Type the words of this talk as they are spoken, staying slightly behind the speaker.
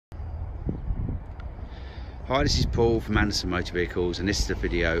Hi, this is Paul from Anderson Motor Vehicles, and this is a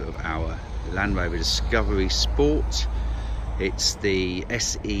video of our Land Rover Discovery Sport. It's the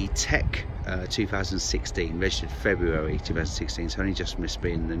SE Tech 2016, registered February 2016, so only just missed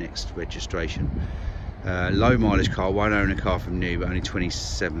being the next registration. Low mileage car, one owner car from new, but only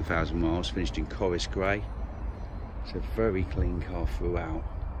 27,000 miles, finished in Corris Grey. It's a very clean car throughout.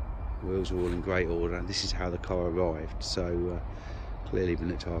 Wheels are all in great order. This is how the car arrived, so clearly been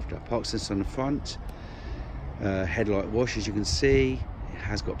looked after. Park sensor on the front, headlight wash, as you can see. It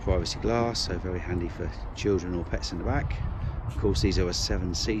has got privacy glass, so very handy for children or pets in the back. Of course, these are a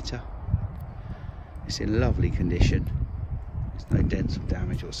 7-seater. It's in lovely condition. There's no dents or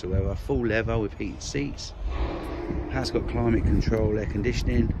damage whatsoever. Full leather with heated seats. Has got climate control, air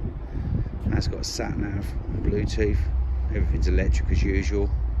conditioning. Has got a sat nav, Bluetooth. Everything's electric as usual.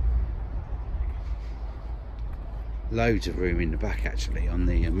 Loads of room in the back actually on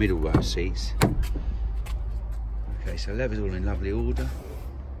the middle row seats. Okay, so leather's all in lovely order.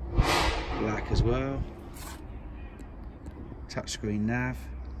 Black as well. Touchscreen nav.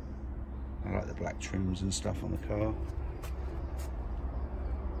 I like the black trims and stuff on the car.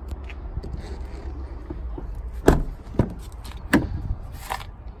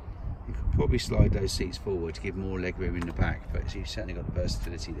 You could probably slide those seats forward to give more leg room in the back, but you've certainly got the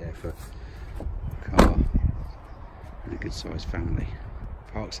versatility there for a car and a good sized family.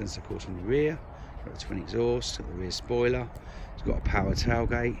 Park sensor, of course, on the rear. Got a twin exhaust, got the rear spoiler. It's got a power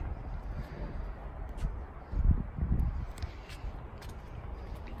tailgate.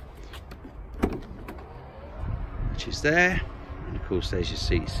 Which is there, and of course there's your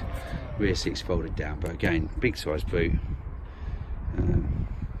seats. Rear seats folded down, but again, big size boot,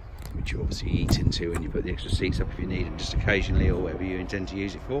 which you obviously eat into when you put the extra seats up if you need them, just occasionally or whatever you intend to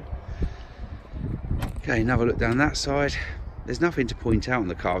use it for. Okay, another look down that side. There's nothing to point out on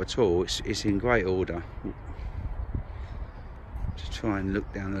the car at all. It's in great order. Just try and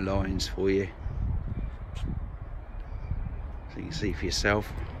look down the lines for you so you can see for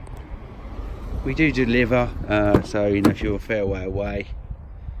yourself. We do deliver, so you know, if you're a fair way away,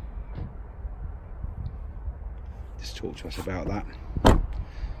 just talk to us about that.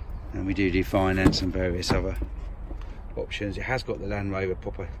 And we do finance and various other options. It has got the Land Rover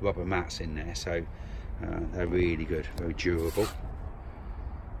proper rubber mats in there, so they're really good, very durable.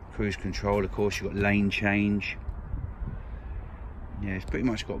 Cruise control, of course, you've got lane change. Yeah, it's pretty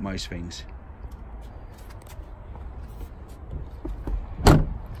much got most things. That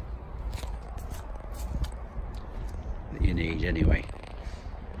you need anyway.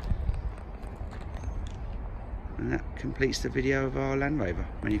 And that completes the video of our Land Rover.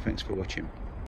 Many thanks for watching.